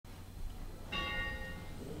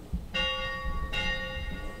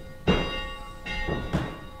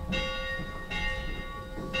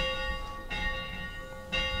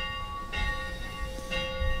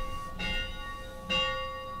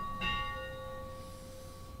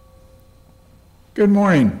Good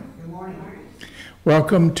morning. Good morning.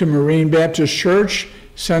 Welcome to Marine Baptist Church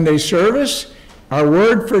Sunday service. Our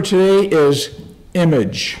word for today is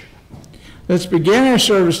image. Let's begin our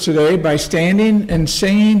service today by standing and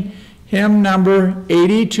singing hymn number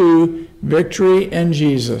 82, Victory in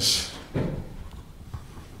Jesus.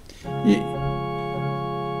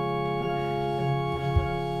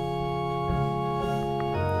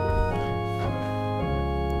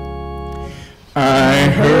 I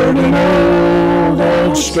heard an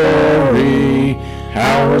old story,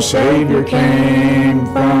 how a Savior came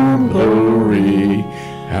from glory,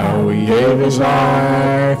 how he gave his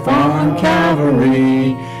life on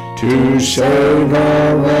Calvary to save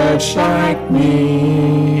a wretch like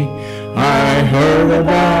me. I heard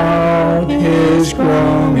about his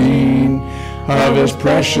groaning, of his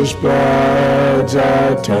precious blood's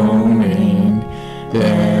atoning.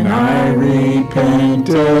 Then I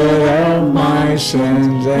repented of my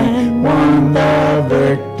sins and won the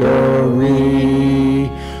victory.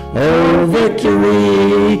 Oh,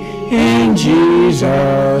 victory in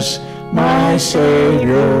Jesus, my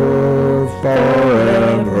Savior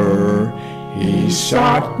forever. He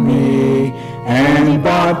sought me and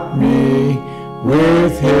bought me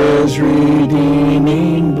with his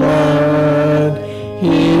redeeming blood.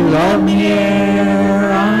 He loved me ere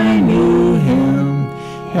I knew him,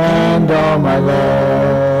 and all my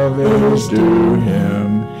love is due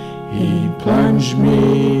him. He plunged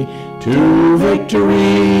me to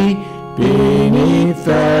victory beneath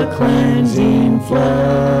the cleansing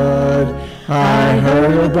flood. I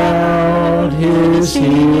heard about his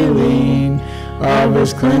healing, of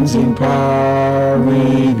his cleansing power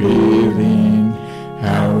revealing,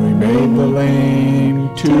 how he made the lame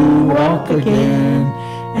to walk again,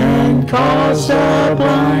 and caused the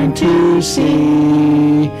blind to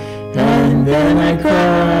see. And then I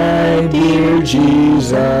cried, dear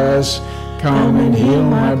Jesus, come and heal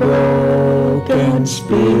my broken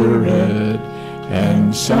spirit.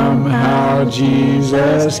 And somehow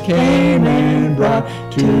Jesus came and brought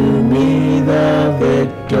to me the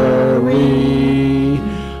victory.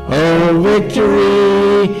 Oh,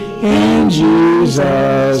 victory in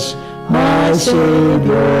Jesus, my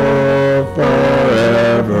Savior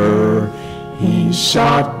forever. He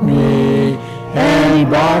sought me and he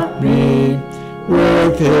bought me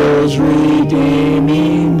with his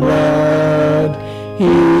redeeming blood. He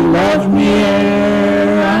loved me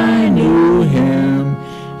ere I knew him,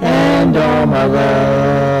 and all my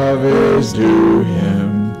love is due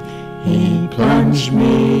him. He plunged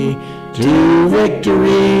me to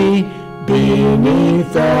victory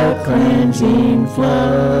beneath the cleansing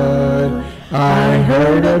flood. I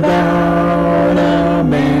heard about a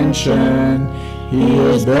mansion he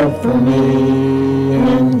has built for me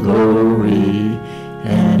in glory,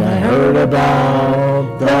 and I heard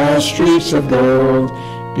about the streets of gold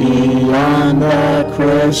beyond the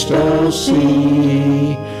crystal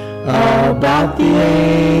sea, about the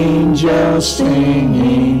angels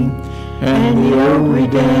singing and the old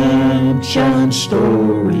redemption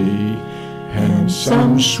story. And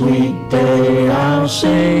some sweet day I'll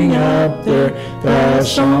sing up there the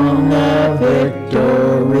song of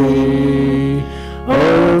victory.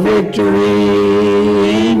 Oh, victory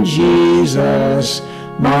in Jesus,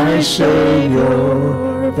 my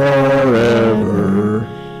Savior forever.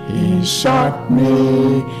 He sought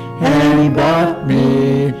me and he bought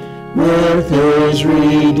me with his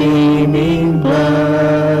redeeming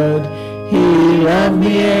blood. He loved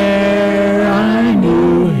me ere I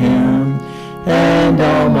knew him, and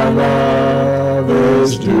all my love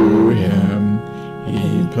is due him.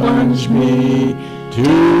 He plunged me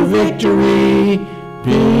to victory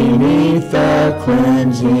beneath the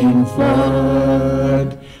cleansing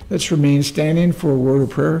flood. Let's remain standing for a word of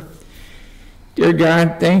prayer. Dear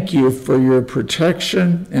God, thank you for your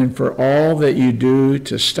protection and for all that you do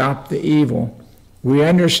to stop the evil. We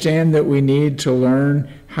understand that we need to learn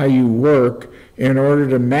how you work in order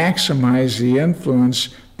to maximize the influence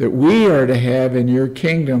that we are to have in your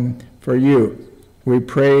kingdom for you. We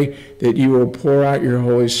pray that you will pour out your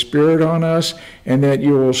Holy Spirit on us and that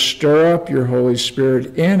you will stir up your Holy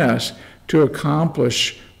Spirit in us to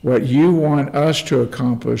accomplish what you want us to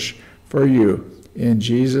accomplish for you. In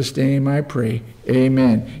Jesus' name I pray.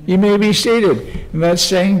 Amen. You may be seated. And let's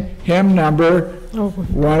sing hymn number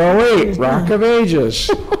 108, Rock of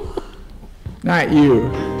Ages. Not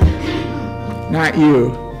you. Not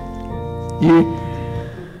you. You.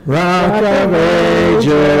 Rock of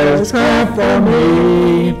Ages, come for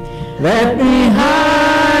me. Let me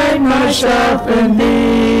hide myself in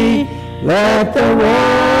thee. Let the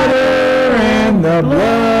water and the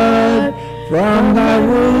blood from thy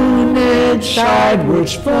wounded side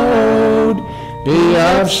which flowed be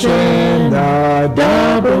of sin the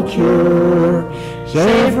double cure.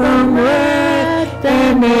 Save from wrath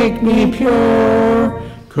and make me pure.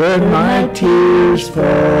 Could my tears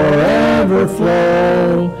forever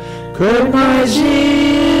flow? Could my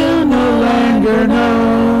zeal no longer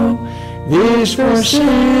know? These for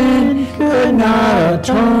sin could not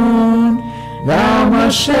atone. Thou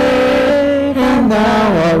must save, and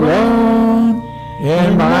thou alone.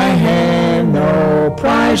 In my hand no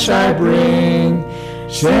price I bring,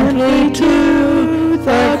 simply to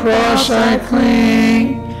thy cross I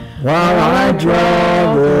cling, while I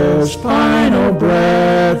draw this final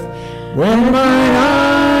breath, when mine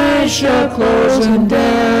eyes shall close in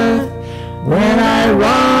death, when I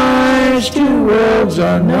rise to worlds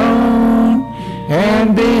unknown,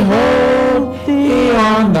 and behold thee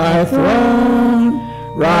on thy throne.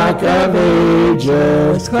 Rock of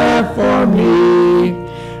ages, cleft for me,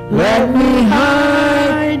 let me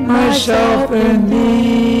hide myself in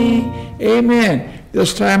thee. Amen.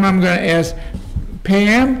 This time I'm going to ask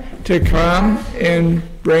Pam to come and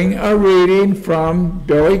bring a reading from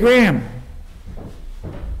Billy Graham.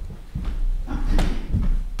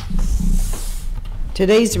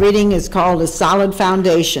 Today's reading is called A Solid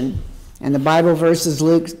Foundation, and the Bible verse is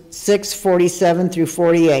Luke 6:47 through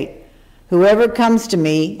 48. Whoever comes to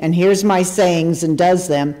me and hears my sayings and does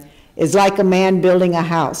them is like a man building a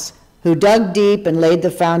house, who dug deep and laid the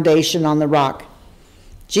foundation on the rock.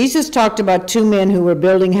 Jesus talked about two men who were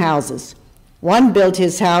building houses. One built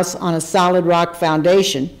his house on a solid rock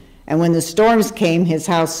foundation, and when the storms came, his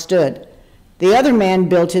house stood. The other man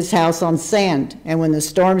built his house on sand, and when the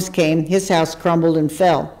storms came, his house crumbled and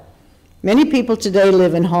fell. Many people today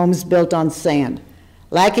live in homes built on sand.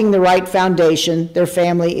 Lacking the right foundation, their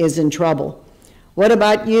family is in trouble. What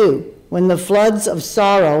about you? When the floods of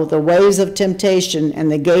sorrow, the waves of temptation,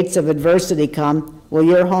 and the gates of adversity come, will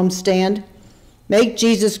your home stand? Make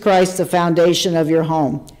Jesus Christ the foundation of your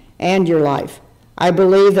home and your life. I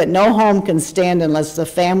believe that no home can stand unless the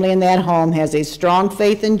family in that home has a strong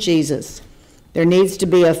faith in Jesus. There needs to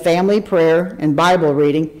be a family prayer and Bible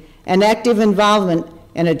reading and active involvement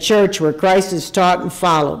in a church where Christ is taught and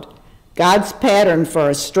followed. God's pattern for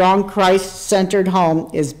a strong Christ-centered home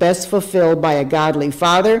is best fulfilled by a godly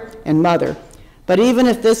father and mother. But even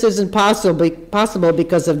if this isn't possible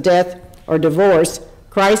because of death or divorce,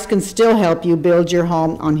 Christ can still help you build your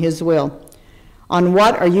home on his will. On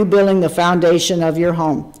what are you building the foundation of your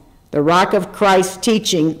home? The rock of Christ's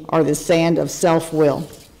teaching or the sand of self-will?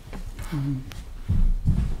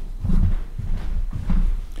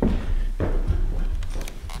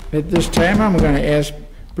 At this time, I'm going to ask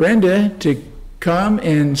Brenda to come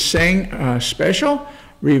and sing a special,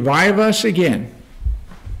 Revive Us Again.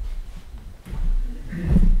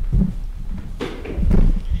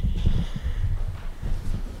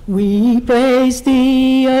 We praise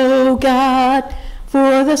thee, O God,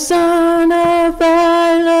 for the Son of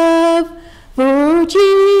thy love, for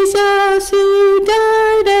Jesus who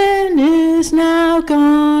died and is now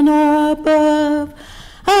gone above.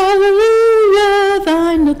 Hallelujah,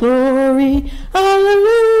 thine the glory.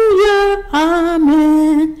 Hallelujah,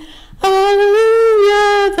 amen.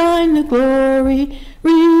 Hallelujah, thine the glory.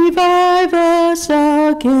 Revive us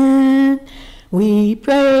again. We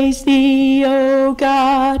praise thee, O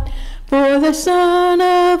God, for the Son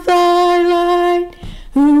of thy light,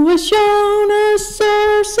 who has shown us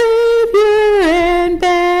our Savior and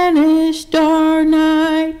banished our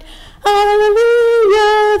night.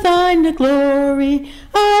 Hallelujah, thine the glory.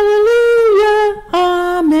 Hallelujah,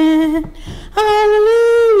 amen.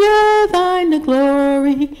 Hallelujah, thine the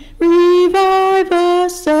glory. Revive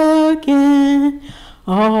us again.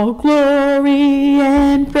 All glory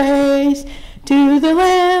and praise to the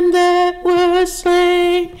Lamb that was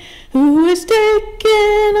slain, who has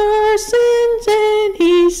taken our sins and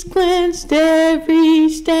he's cleansed every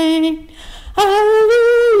stain.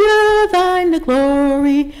 Hallelujah, thine the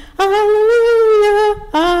glory. Hallelujah,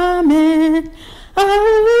 amen.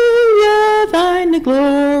 Hallelujah, thine the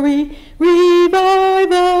glory.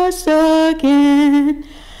 Revive us again.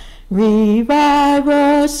 Revive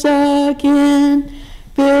us again.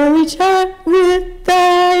 Fill each heart with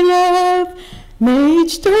thy love. May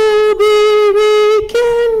each soul be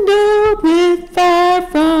rekindled with fire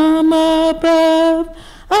from above.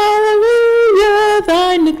 Hallelujah,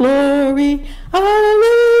 thine the glory.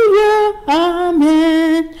 Hallelujah,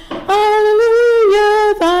 amen.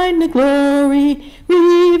 Hallelujah, thine the glory.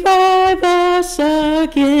 Revive us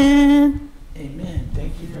again. Amen.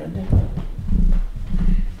 Thank you, Brenda.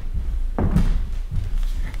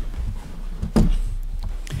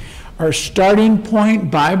 Our starting point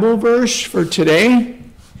Bible verse for today,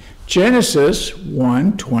 Genesis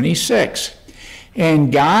 1:26.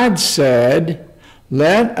 And God said,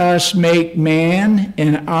 let us make man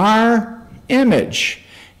in our image,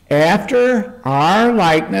 after our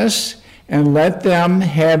likeness, and let them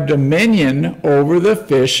have dominion over the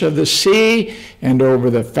fish of the sea, and over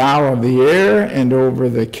the fowl of the air, and over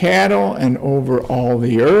the cattle, and over all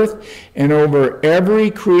the earth, and over every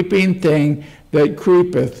creeping thing that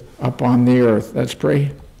creepeth upon the earth. Let's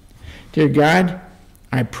pray. Dear God,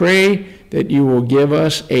 I pray that you will give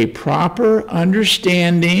us a proper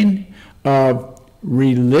understanding of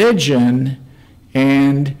religion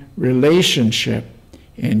and relationship.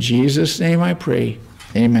 In Jesus' name I pray.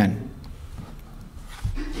 Amen.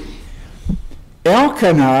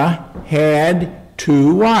 Elkanah had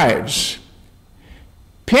 2 wives.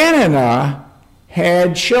 Peninnah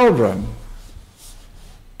had children,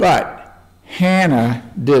 but Hannah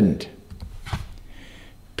didn't.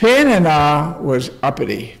 Peninnah was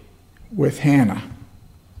uppity with Hannah.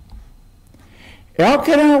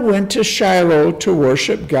 Elkanah went to Shiloh to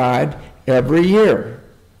worship God every year.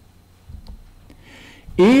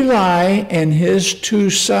 Eli and his 2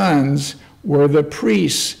 sons were the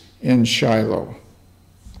priests in Shiloh.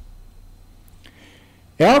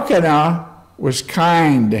 Elkanah was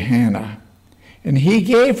kind to Hannah, and he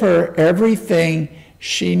gave her everything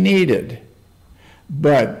she needed.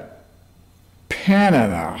 But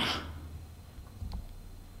Peninnah,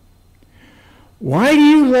 why do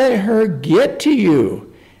you let her get to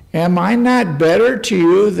you? Am I not better to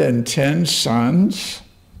you than 10 sons?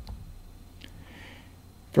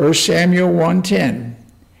 1 Samuel 1:10.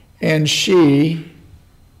 And she,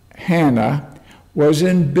 Hannah, was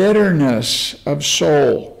in bitterness of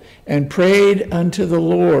soul, and prayed unto the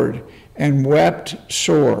Lord, and wept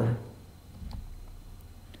sore.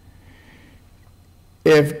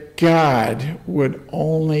 If God would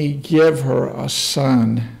only give her a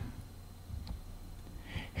son,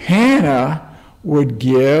 Hannah would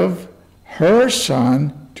give her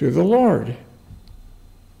son to the Lord.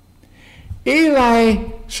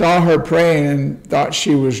 Eli saw her praying and thought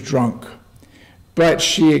she was drunk, but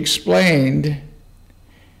she explained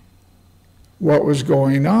what was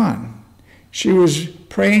going on. She was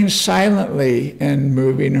praying silently and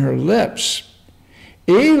moving her lips.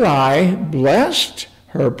 Eli blessed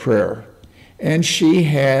her prayer, and she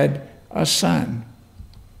had a son.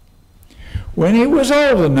 When he was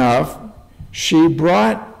old enough, she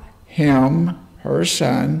brought him, her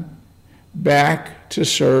son, back to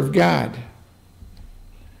serve God.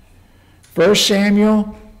 1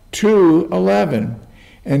 Samuel 2:11.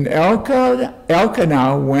 And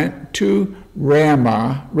Elkanah went to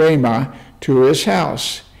Ramah to his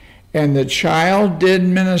house, and the child did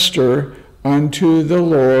minister unto the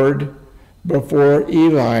Lord before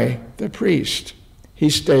Eli the priest. He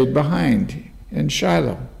stayed behind in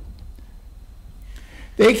Shiloh.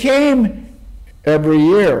 They came every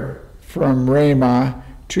year from Ramah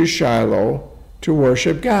to Shiloh to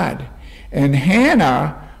worship God, and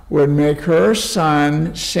Hannah would make her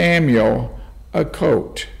son Samuel a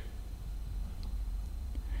coat.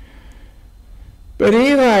 But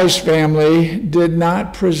Eli's family did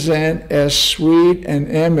not present as sweet an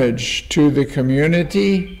image to the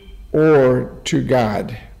community or to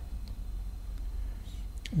God.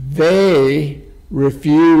 They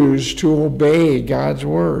refused to obey God's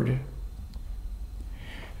word.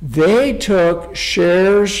 They took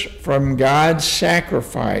shares from God's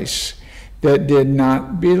sacrifice that did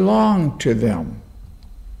not belong to them.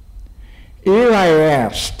 Eli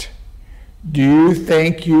asked, "Do you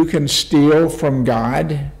think you can steal from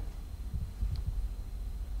God?"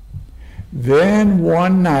 Then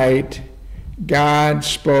one night, God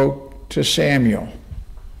spoke to Samuel.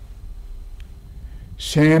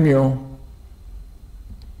 Samuel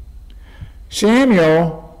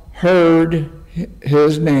heard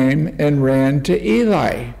his name and ran to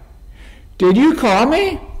Eli. "Did you call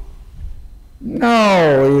me?"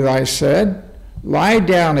 "No," Eli said. "Lie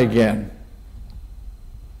down again."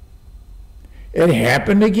 It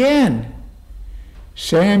happened again.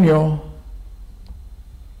 Samuel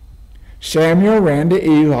ran to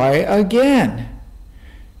Eli again.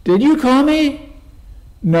 "Did you call me?"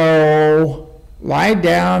 "No, lie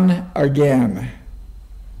down again."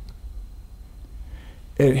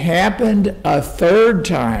 It happened a third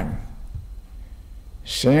time.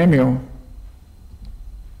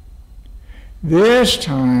 This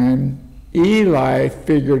time, Eli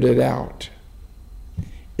figured it out.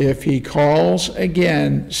 If he calls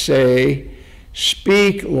again, say,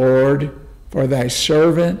 "Speak, Lord, for thy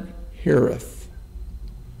servant heareth."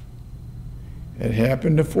 It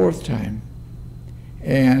happened a fourth time.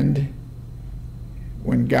 And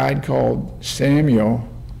when God called Samuel,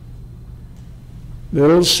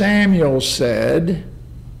 Little Samuel said,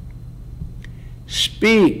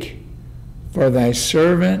 "Speak, for thy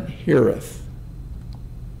servant heareth."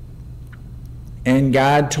 And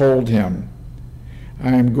God told him,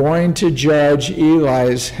 "I am going to judge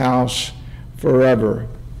Eli's house forever."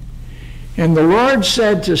 And the Lord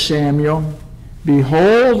said to Samuel,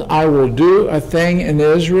 "Behold, I will do a thing in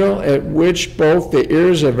Israel at which both the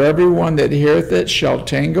ears of everyone that heareth it shall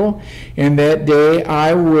tingle. In that day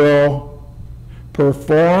I will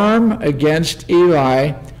perform against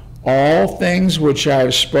Eli all things which I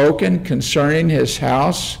have spoken concerning his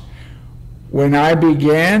house. When I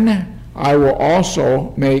begin, I will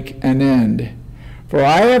also make an end. For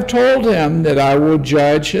I have told him that I will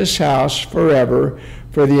judge his house forever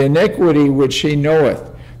for the iniquity which he knoweth,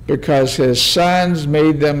 because his sons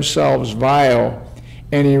made themselves vile,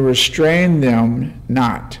 and he restrained them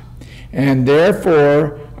not. And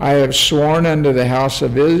therefore I have sworn unto the house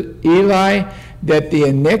of Eli that the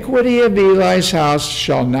iniquity of Eli's house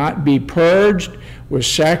shall not be purged with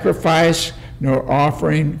sacrifice nor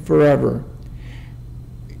offering forever."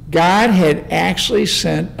 God had actually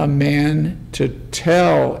sent a man to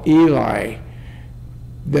tell Eli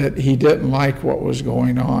that he didn't like what was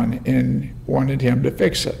going on and wanted him to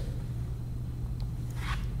fix it.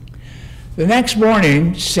 The next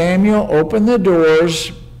morning, Samuel opened the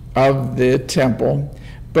doors of the temple,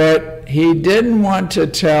 but he didn't want to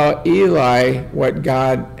tell Eli what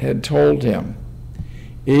God had told him.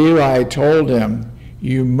 Eli told him,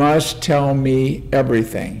 "You must tell me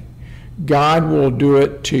everything. God will do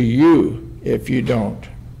it to you if you don't."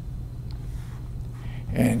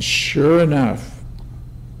 And sure enough,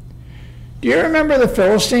 do you remember the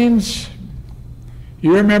Philistines?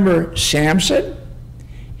 You remember Samson?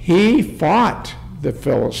 He fought the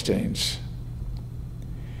Philistines.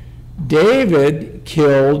 David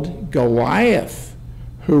killed Goliath,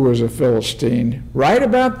 who was a Philistine, right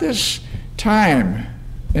about this time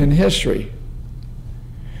in history.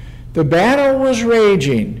 The battle was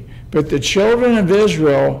raging, but the children of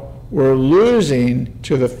Israel were losing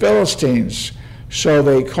to the Philistines, so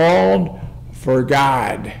they called for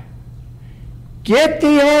God. "Get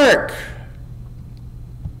the ark!"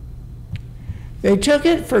 They took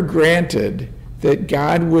it for granted that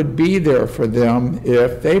God would be there for them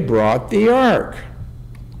if they brought the ark.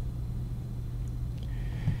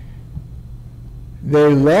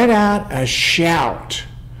 They let out a shout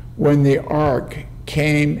when the ark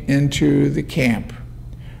came into the camp.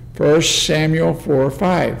 1 Samuel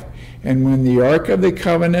 4:5. And when the ark of the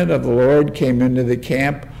covenant of the Lord came into the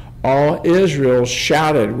camp, all Israel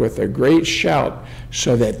shouted with a great shout,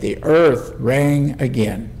 so that the earth rang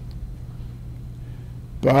again.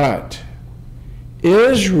 But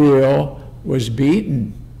Israel was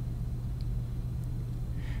beaten.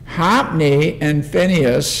 Hophni and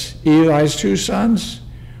Phinehas, Eli's two sons,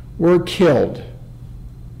 were killed.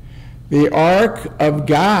 The ark of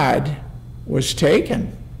God was taken.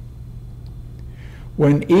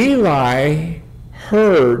 When Eli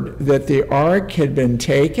heard that the ark had been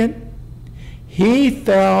taken, he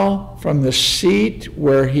fell from the seat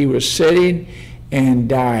where he was sitting and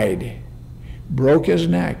died, broke his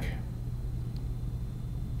neck.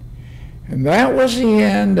 And that was the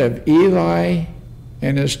end of Eli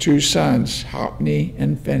and his two sons, Hophni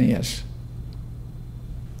and Phinehas.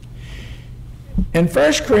 In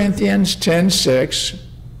 1 Corinthians 10:6,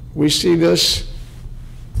 we see this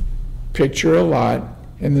picture a lot.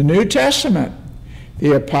 In the New Testament,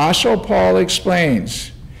 the Apostle Paul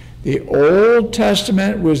explains, the Old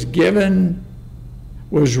Testament was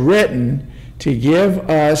written to give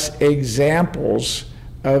us examples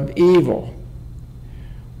of evil,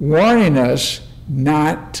 warning us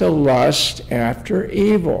not to lust after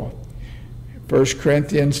evil. 1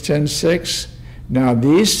 Corinthians 10:6, now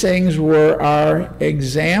these things were our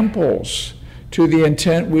examples, to the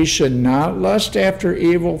intent we should not lust after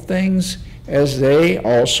evil things as they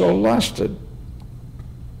also lusted.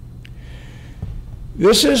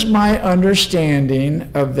 This is my understanding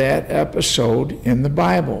of that episode in the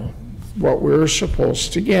Bible, what we're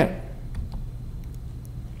supposed to get.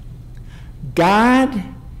 God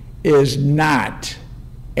is not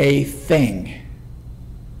a thing.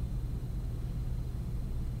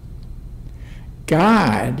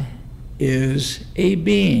 God is a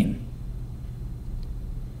being.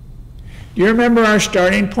 Do you remember our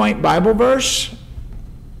starting point Bible verse?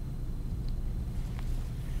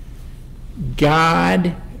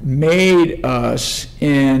 God made us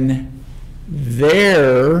in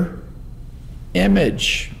their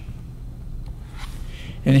image.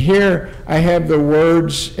 And here I have the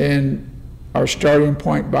words in our starting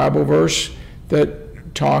point Bible verse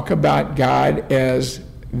that talk about God as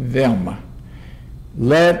them.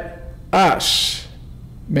 Let us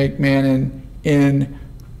make man in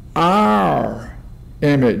our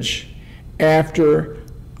image, after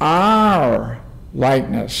our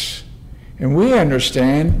likeness. And we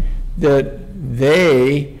understand that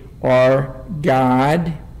they are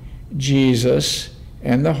God, Jesus,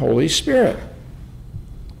 and the Holy Spirit.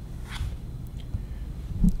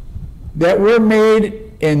 That we're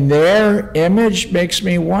made in their image makes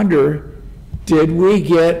me wonder, did we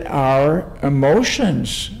get our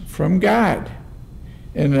emotions from God?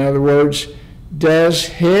 In other words, does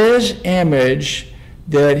his image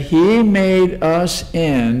that he made us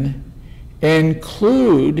in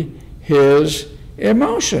include his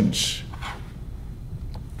emotions?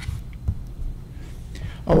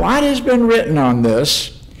 A lot has been written on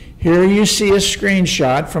this. Here you see a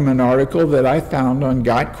screenshot from an article that I found on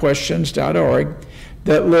gotquestions.org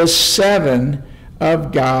that lists 7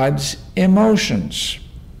 of God's emotions: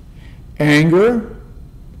 anger,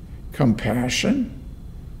 compassion,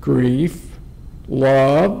 grief,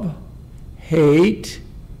 love, hate,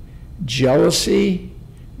 jealousy,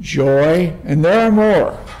 joy, and there are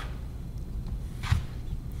more.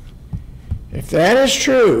 If that is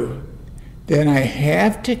true, then I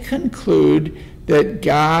have to conclude that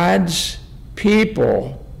God's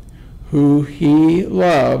people who he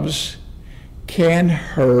loves can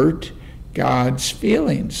hurt God's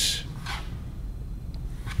feelings.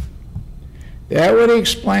 That would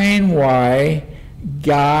explain why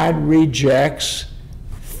God rejects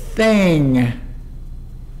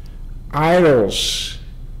idols,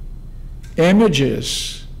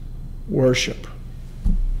 images, worship.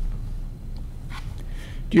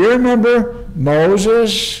 Do you remember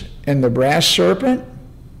Moses and the brass serpent?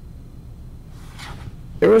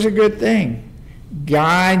 It was a good thing.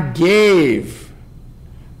 God gave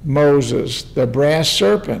Moses the brass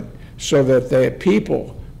serpent so that the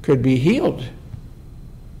people could be healed.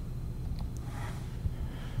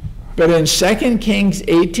 But in 2 Kings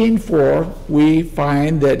 18:4, we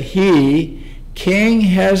find that King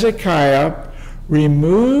Hezekiah,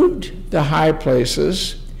 removed the high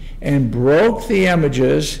places and broke the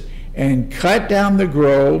images and cut down the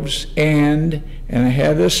groves and I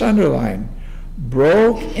have this underlined,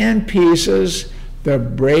 broke in pieces the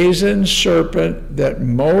brazen serpent that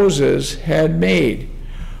Moses had made.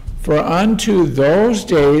 For unto those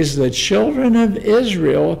days the children of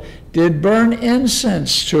Israel did burn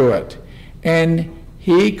incense to it, and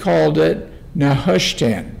he called it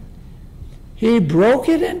Nehushtan. He broke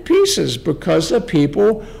it in pieces because the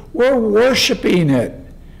people were worshiping it,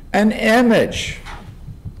 an image.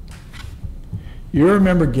 You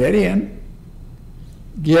remember Gideon.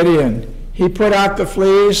 He put out the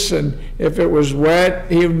fleece, and if it was wet,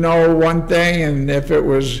 he'd know one thing, and if it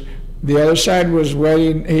was the other side was wet,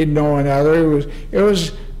 he'd know another. It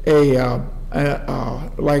was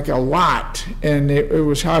like a lot, and it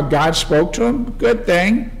was how God spoke to him. Good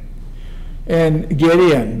thing. And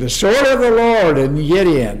Gideon, the sword of the Lord, and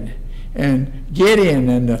Gideon and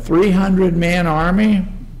the 300-man army.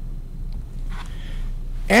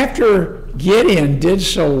 After Gideon did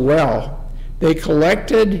so well, they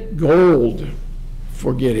collected gold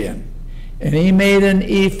for Gideon, and he made an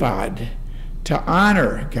ephod to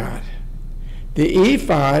honor God. The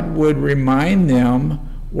ephod would remind them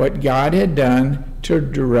what God had done to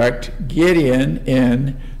direct Gideon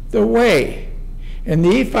in the way. And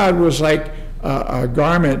the ephod was like a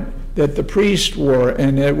garment that the priest wore,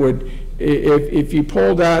 and it would, if you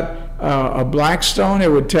pulled out a black stone, it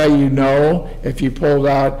would tell you no. If you pulled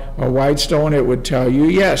out a white stone, it would tell you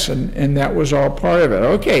yes, and that was all part of it.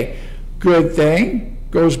 Okay, good thing.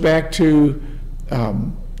 Goes back to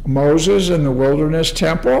Moses in the wilderness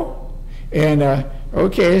temple. And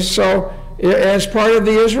okay, so as part of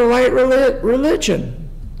the Israelite religion.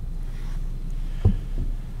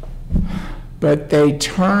 But they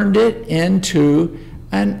turned it into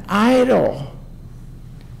an idol.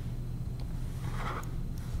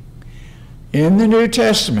 In the New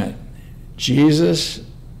Testament, Jesus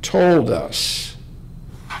told us,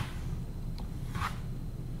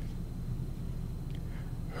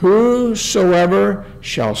 whosoever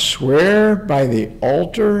shall swear by the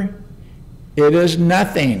altar, it is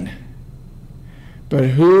nothing. But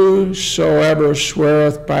whosoever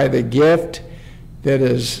sweareth by the gift that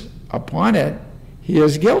is upon it, he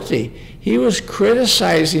is guilty. He was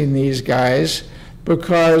criticizing these guys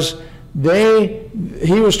because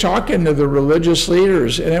he was talking to the religious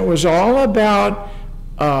leaders, and it was all about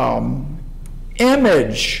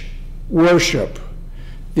image worship,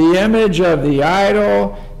 the image of the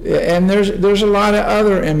idol, and there's a lot of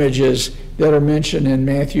other images that are mentioned in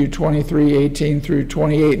Matthew 23:18 through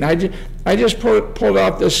 28. And I just pulled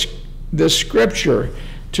out this the scripture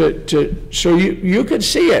so you could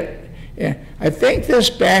see it. I think this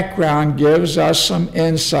background gives us some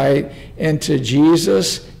insight into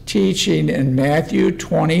Jesus' teaching in Matthew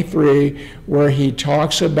 23, where he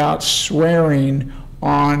talks about swearing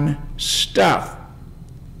on stuff.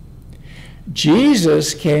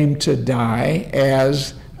 Jesus came to die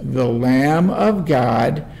as the Lamb of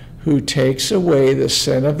God who takes away the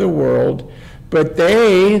sin of the world, but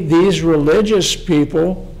these religious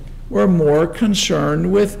people, were more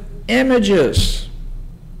concerned with images.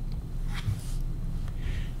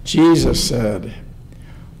 Jesus said,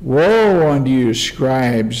 "Woe unto you,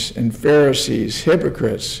 scribes and Pharisees,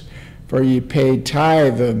 hypocrites, for ye pay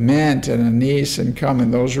tithe of mint and anise and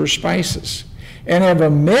cumin," those were spices, "and have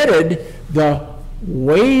omitted the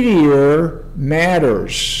weightier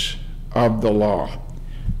matters of the law,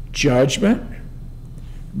 judgment,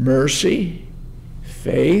 mercy,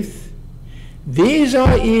 faith. These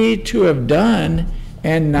ought ye to have done,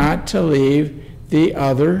 and not to leave the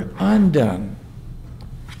other undone."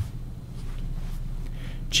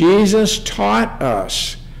 Jesus taught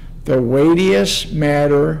us the weightiest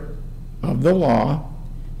matter of the law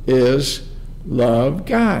is love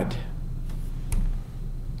God.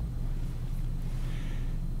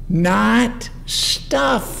 Not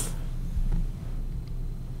stuff.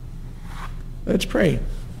 Let's pray.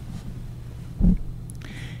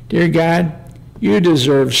 Dear God, you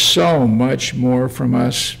deserve so much more from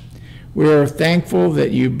us. We are thankful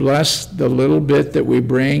that you bless the little bit that we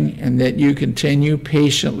bring and that you continue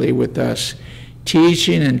patiently with us,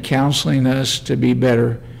 teaching and counseling us to be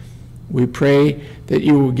better. We pray that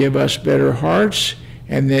you will give us better hearts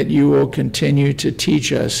and that you will continue to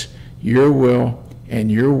teach us your will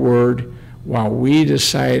and your word while we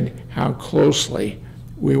decide how closely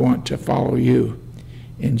we want to follow you.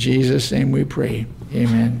 In Jesus' name we pray.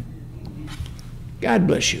 Amen. God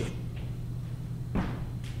bless you.